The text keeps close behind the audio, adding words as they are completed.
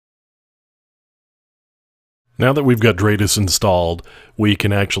Now that we've got Dradis installed, we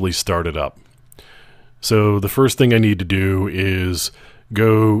can actually start it up. So the first thing I need to do is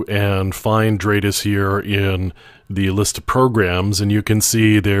go and find Dradis here in the list of programs, and you can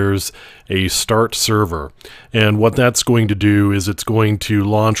see there's a start server. And what that's going to do is it's going to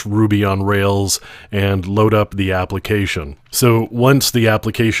launch Ruby on Rails and load up the application. So once the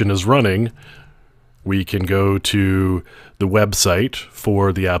application is running, we can go to the website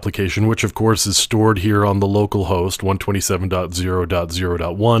for the application, which of course is stored here on the local host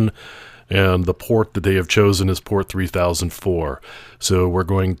 127.0.0.1, and the port that they have chosen is port 3004. So we're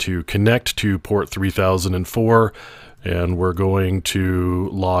going to connect to port 3004, and we're going to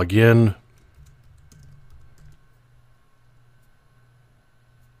log in.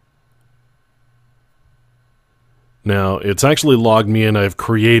 Now, it's actually logged me in. I've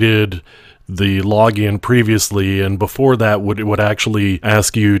created the login previously, and before that it would actually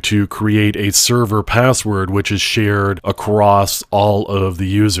ask you to create a server password which is shared across all of the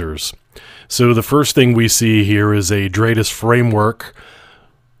users. So the first thing we see here is a Dradis framework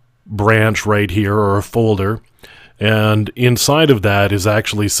branch right here, or a folder, and inside of that is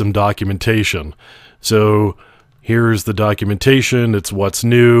actually some documentation. So here's the documentation, it's what's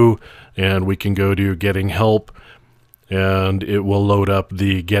new, and we can go to Getting Help, and it will load up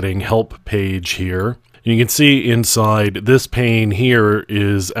the Getting Help page here. And you can see inside this pane here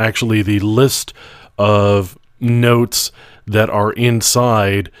is actually the list of notes that are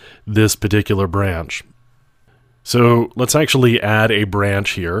inside this particular branch. So let's actually add a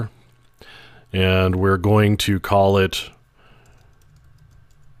branch here, and we're going to call it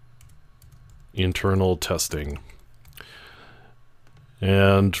internal testing.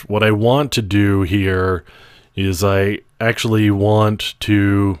 And what I want to do here is I actually want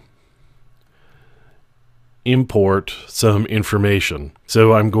to import some information.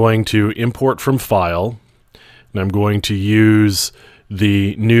 So I'm going to import from file, and I'm going to use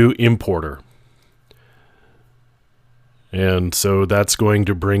the new importer. And so that's going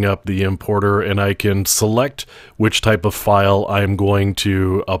to bring up the importer, and I can select which type of file I'm going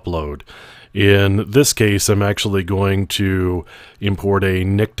to upload. In this case, I'm actually going to import a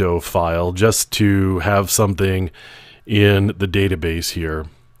Nicto file just to have something in the database here.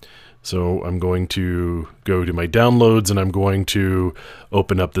 So I'm going to go to my downloads, and I'm going to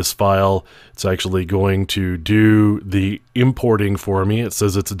open up this file. It's actually going to do the importing for me. It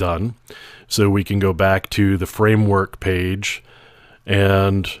says it's done. So we can go back to the framework page,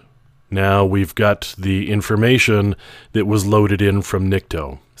 and now we've got the information that was loaded in from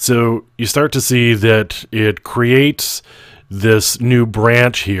Nicto. So you start to see that it creates this new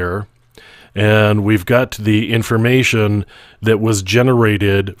branch here, and we've got the information that was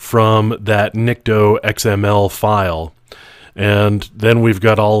generated from that Nicto XML file. And then we've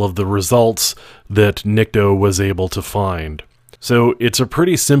got all of the results that Nicto was able to find. So it's a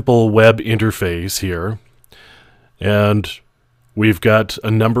pretty simple web interface here, and we've got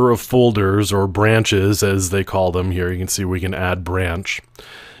a number of folders, or branches as they call them here. You can see we can add branch.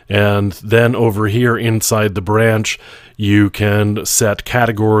 And then over here inside the branch, you can set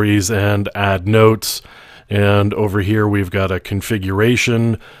categories and add notes. And over here we've got a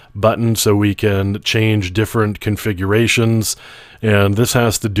configuration button, so we can change different configurations. And this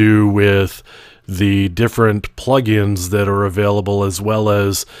has to do with the different plugins that are available, as well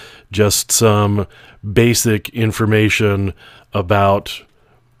as just some basic information about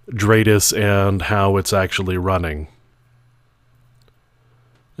Dradis and how it's actually running.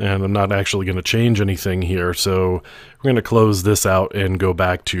 And I'm not actually going to change anything here, so we're going to close this out and go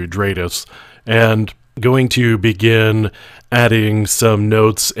back to Dradis, and going to begin adding some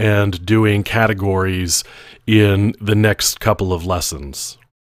notes and doing categories in the next couple of lessons.